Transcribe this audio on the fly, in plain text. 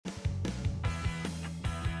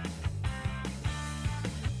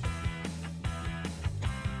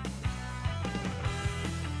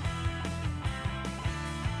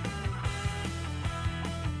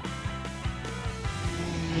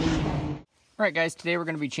Alright guys, today we're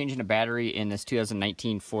going to be changing a battery in this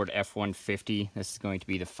 2019 Ford F-150. This is going to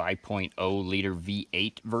be the 5.0 liter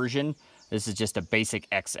V8 version. This is just a basic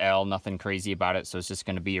XL, nothing crazy about it, so it's just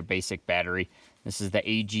going to be your basic battery. This is the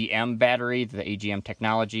AGM battery, the AGM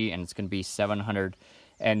technology, and it's going to be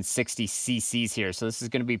 760 cc's here. So this is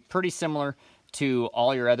going to be pretty similar to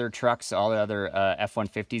all your other trucks, all the other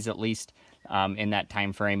F-150s at least, in that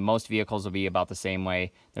time frame. Most vehicles will be about the same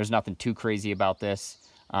way. There's nothing too crazy about this.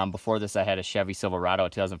 Before this, I had a Chevy Silverado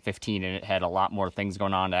 2015, and it had a lot more things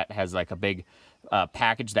going on. That has like a big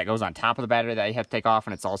package that goes on top of the battery that you have to take off,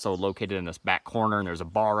 and it's also located in this back corner, and there's a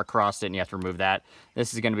bar across it, and you have to remove that.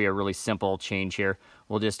 This is going to be a really simple change here.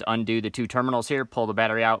 We'll just undo the two terminals here, pull the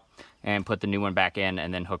battery out, and put the new one back in,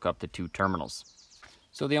 and then hook up the two terminals.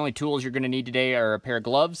 So the only tools you're going to need today are a pair of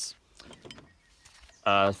gloves,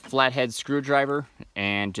 a flathead screwdriver,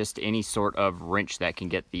 and just any sort of wrench that can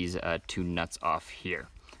get these two nuts off here.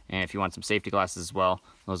 And if you want some safety glasses as well,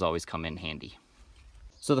 those always come in handy.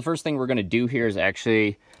 So the first thing we're going to do here is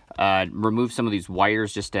actually remove some of these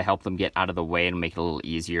wires just to help them get out of the way and make it a little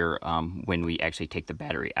easier when we actually take the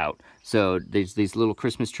battery out. So there's these little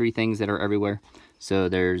Christmas tree things that are everywhere. So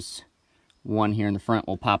there's one here in the front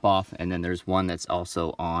will pop off, and then there's one that's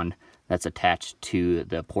also on that's attached to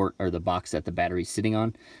the port or the box that the battery's sitting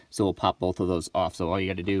on. So we'll pop both of those off. So all you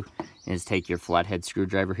got to do is take your flathead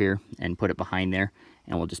screwdriver here and put it behind there,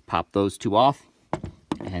 and we'll just pop those two off,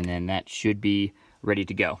 and then that should be ready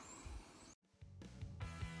to go.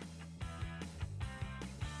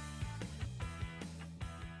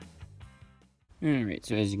 Alright,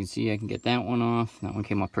 so as you can see, I can get that one off. That one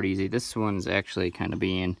came off pretty easy. This one's actually kind of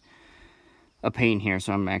being a pain here,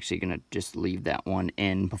 so I'm actually going to just leave that one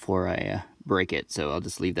in before I break it. So I'll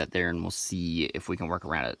just leave that there, and we'll see if we can work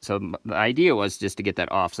around it. So the idea was just to get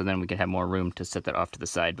that off, so then we could have more room to set that off to the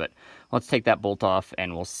side. But let's take that bolt off,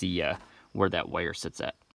 and we'll see where that wire sits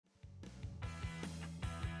at.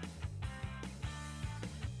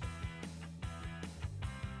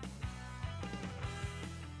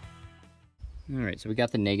 Alright, so we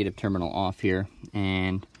got the negative terminal off here,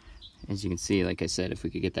 and as you can see, like I said, if we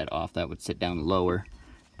could get that off, that would sit down lower,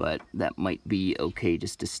 but that might be okay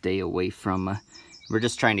just to stay away from, we're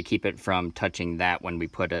just trying to keep it from touching that when we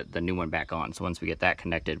put the new one back on. So once we get that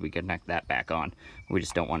connected, we connect that back on. We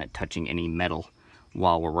just don't want it touching any metal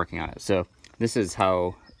while we're working on it. So this is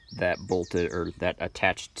how that bolted, or that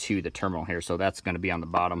attached to the terminal here. So that's going to be on the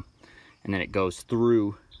bottom, and then it goes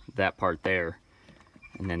through that part there,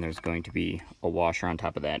 and then there's going to be a washer on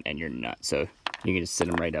top of that and your nut. So you can just sit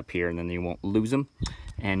them right up here, and then you won't lose them.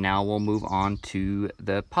 And now we'll move on to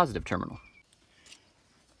the positive terminal.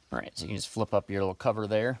 All right, so you can just flip up your little cover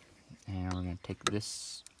there, and we're going to take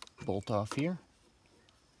this bolt off here.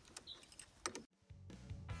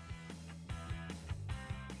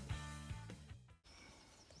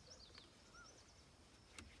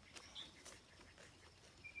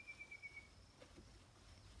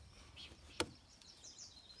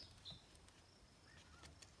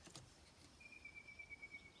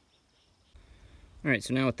 Alright,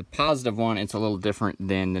 so now with the positive one, it's a little different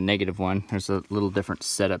than the negative one. There's a little different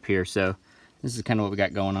setup here. So this is kind of what we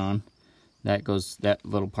got going on. That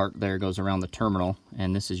little part there goes around the terminal,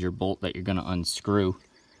 and this is your bolt that you're going to unscrew.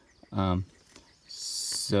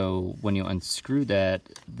 So when you unscrew that,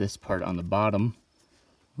 this part on the bottom,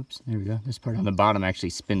 oops, there we go. This part on the bottom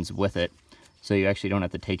actually spins with it. So you actually don't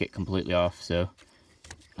have to take it completely off. So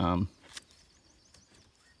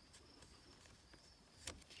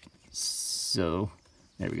So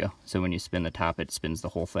there we go. So when you spin the top, it spins the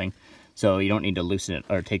whole thing. So you don't need to loosen it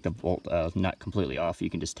or take the bolt nut completely off. You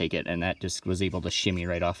can just take it, and that just was able to shimmy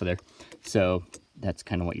right off of there. So that's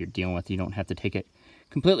kind of what you're dealing with. You don't have to take it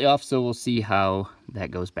completely off. So we'll see how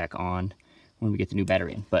that goes back on when we get the new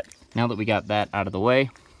battery in. But now that we got that out of the way,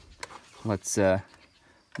 let's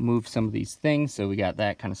move some of these things. So we got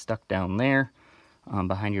that kind of stuck down there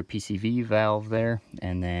behind your PCV valve there,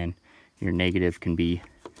 and then your negative can be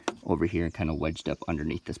over here and kind of wedged up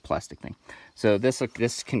underneath this plastic thing. So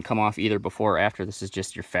this can come off either before or after. This is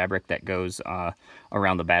just your fabric that goes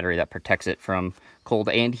around the battery that protects it from cold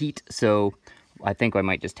and heat. So I think I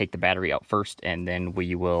might just take the battery out first, and then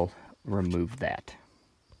we will remove that.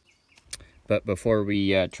 But before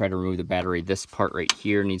we try to remove the battery, this part right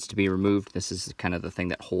here needs to be removed. This is kind of the thing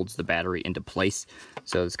that holds the battery into place.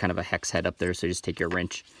 So it's kind of a hex head up there. So just take your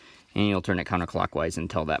wrench, and you'll turn it counterclockwise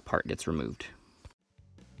until that part gets removed.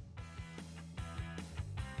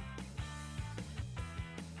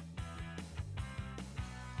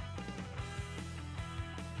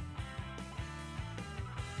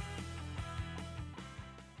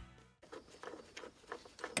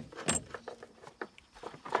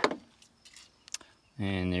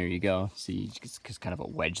 And there you go. See, it's kind of a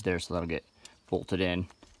wedge there, so that'll get bolted in,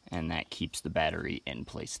 and that keeps the battery in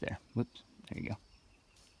place there. Whoops, there you go.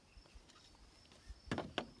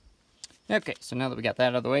 Okay, so now that we got that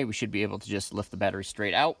out of the way, we should be able to just lift the battery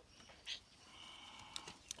straight out.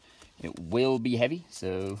 It will be heavy,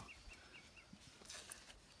 so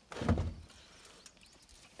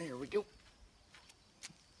there we go.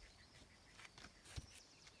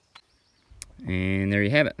 And there you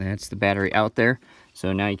have it. That's the battery out there.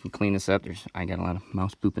 So now you can clean this up. I got a lot of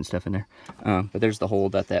mouse poop and stuff in there. But there's the hole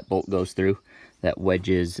that bolt goes through that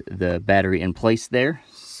wedges the battery in place there.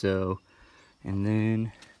 So, and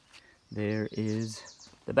then there is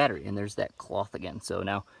the battery, and there's that cloth again. So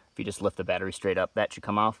now if you just lift the battery straight up, that should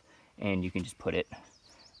come off, and you can just put it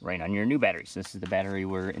right on your new battery. So this is the battery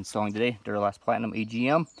we're installing today, Duralast Platinum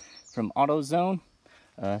AGM from AutoZone.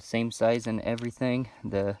 Same size and everything.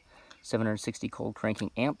 The 760 cold cranking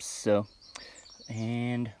amps. So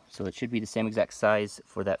it should be the same exact size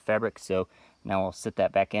for that fabric. So now I'll sit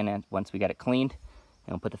that back in, and once we got it cleaned,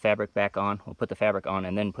 and we'll put the fabric back on. We'll put the fabric on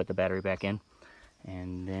and then put the battery back in,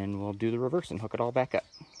 and then we'll do the reverse and hook it all back up.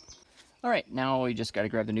 All right, now we just got to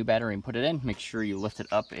grab the new battery and put it in. Make sure you lift it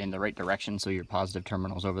up in the right direction, so your positive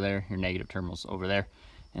terminal's over there, your negative terminal's over there,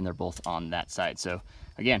 and they're both on that side. So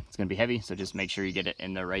again, it's going to be heavy, so just make sure you get it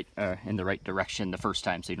in the right direction the first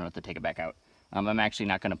time, so you don't have to take it back out. I'm actually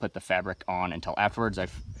not going to put the fabric on until afterwards.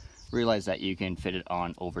 I've realized that you can fit it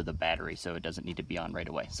on over the battery, so it doesn't need to be on right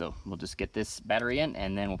away. So we'll just get this battery in,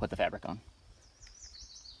 and then we'll put the fabric on.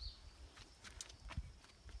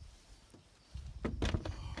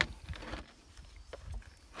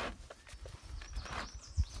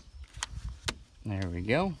 There we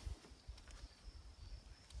go.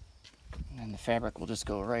 And the fabric will just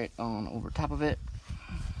go right on over top of it,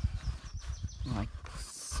 like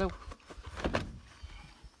so.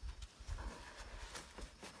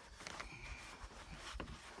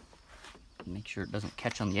 Make sure it doesn't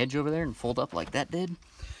catch on the edge over there and fold up like that did.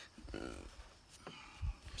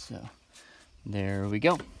 So there we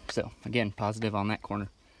go. So again, positive on that corner.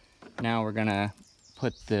 Now we're gonna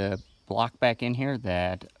put the block back in here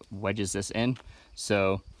that wedges this in.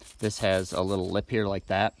 So this has a little lip here like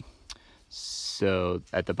that. So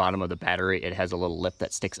at the bottom of the battery, it has a little lip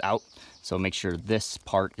that sticks out. So make sure this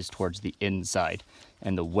part is towards the inside,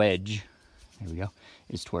 and the wedge, there we go,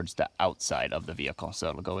 is towards the outside of the vehicle. So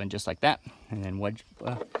it'll go in just like that, and then wedge,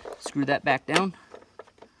 screw that back down.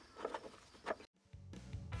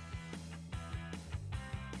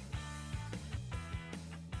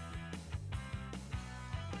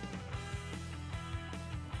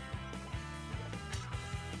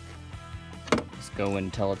 Just go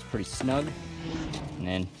until it's pretty snug, and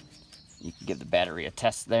then you can give the battery a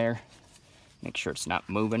test there. Make sure it's not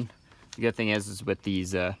moving. The good thing is with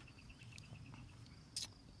these the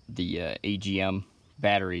AGM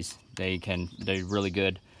batteries, they're really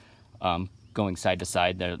good going side to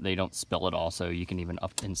side. They don't spill at all, so you can even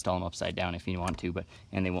install them upside down if you want to,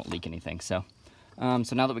 and they won't leak anything. So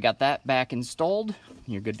so now that we got that back installed,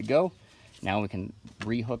 you're good to go. Now we can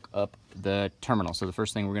re-hook up the terminal. So the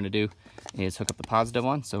first thing we're going to do is hook up the positive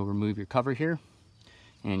one. So remove your cover here,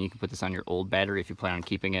 and you can put this on your old battery if you plan on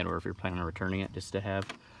keeping it, or if you're planning on returning it, just to have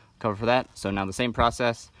cover for that. So now the same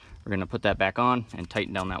process, we're going to put that back on and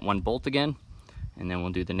tighten down that one bolt again, and then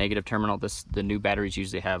we'll do the negative terminal. The new batteries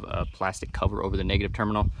usually have a plastic cover over the negative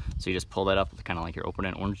terminal, so you just pull that up, kind of like you're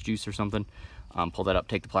opening orange juice or something. Pull that up,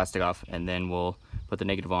 take the plastic off, and then we'll put the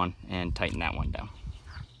negative on and tighten that one down.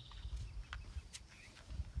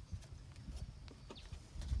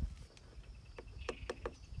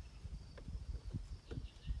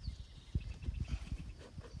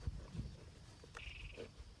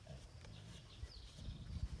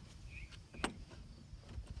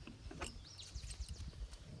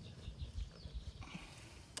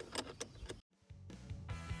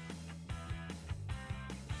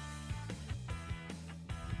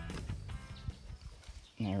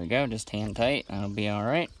 There we go, just hand tight, that'll be all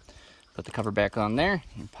right. Put the cover back on there.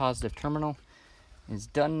 Your positive terminal is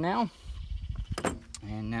done now.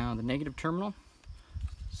 And now the negative terminal.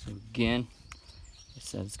 So again, it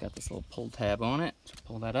says it's got this little pull tab on it. So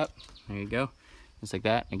pull that up, there you go, just like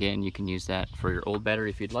that. Again, you can use that for your old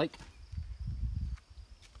battery if you'd like.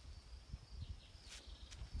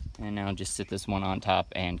 And now just sit this one on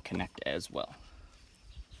top and connect as well.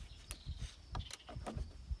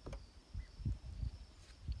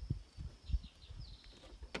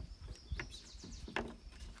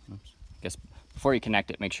 Guess before you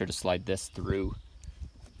connect it, make sure to slide this through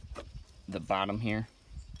the bottom here.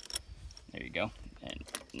 There you go. And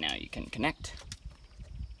now you can connect.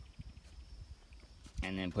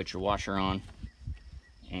 And then put your washer on.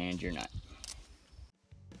 and your nut.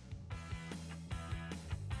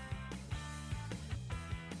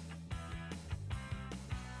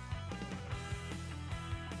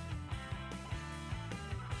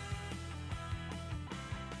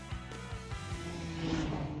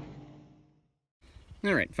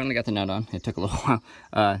 All right, finally got the nut on. It took a little while.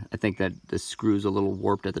 I think that the screw's a little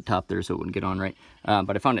warped at the top there, so it wouldn't get on right.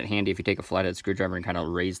 But I found it handy if you take a flathead screwdriver and kind of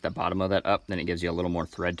raise the bottom of that up, then it gives you a little more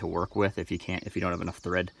thread to work with if you don't have enough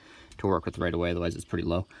thread to work with right away, otherwise it's pretty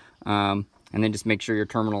low. And then just make sure your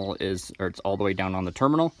terminal it's all the way down on the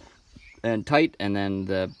terminal and tight, and then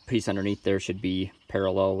the piece underneath there should be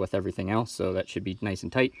parallel with everything else, so that should be nice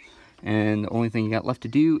and tight. And the only thing you got left to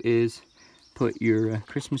do is put your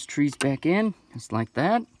Christmas trees back in, just like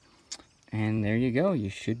that. And there you go. You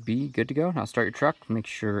should be good to go. Now start your truck. Make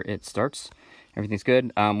sure it starts. Everything's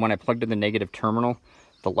good. When I plugged in the negative terminal,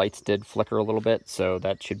 the lights did flicker a little bit, so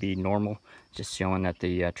that should be normal. Just showing that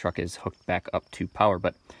the truck is hooked back up to power.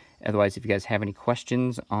 But otherwise, if you guys have any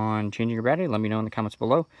questions on changing your battery, let me know in the comments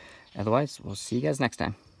below. Otherwise, we'll see you guys next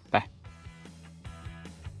time.